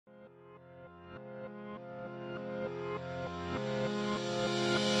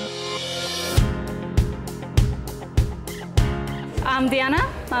I'm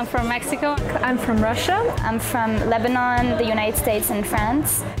Diana. I'm from Mexico. I'm from Russia. I'm from Lebanon, the United States, and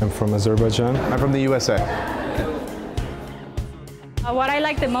France. I'm from Azerbaijan. I'm from the USA. What I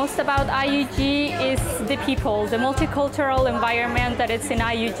like the most about IUG is the people, the multicultural environment that it's in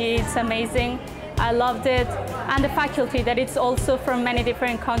IUG. It's amazing. I loved it. And the faculty, that it's also from many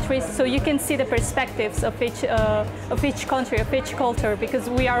different countries, so you can see the perspectives of each country, of each culture, because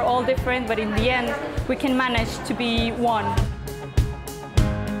we are all different, but in the end, we can manage to be one.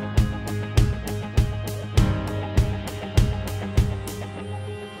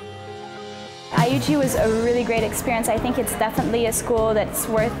 IUG was a really great experience. I think it's definitely a school that's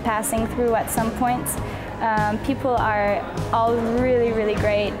worth passing through at some point. People are all really, really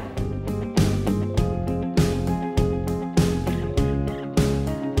great.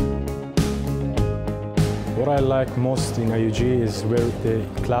 What I like most in IUG is where the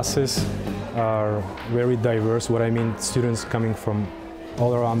classes are very diverse. What I mean, students coming from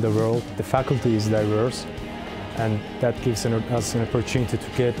all around the world. The faculty is diverse, and that gives us an opportunity to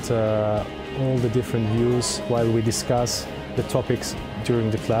get all the different views while we discuss the topics during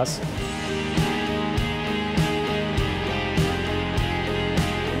the class.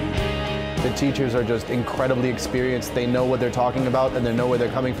 The teachers are just incredibly experienced. They know what they're talking about and they know where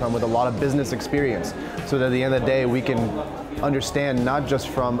they're coming from with a lot of business experience. So that at the end of the day, we can understand not just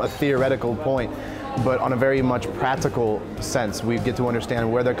from a theoretical point, but on a very much practical sense. We get to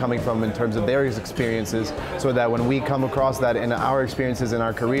understand where they're coming from in terms of their experiences, so that when we come across that in our experiences in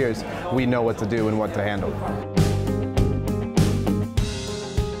our careers, we know what to do and what to handle.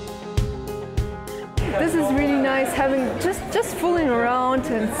 This is really nice, having just fooling around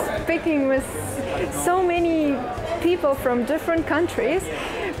and speaking with so many people from different countries,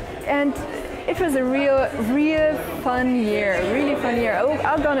 and it was a real fun year, really fun year. Oh,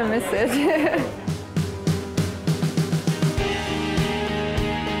 I'm gonna miss it.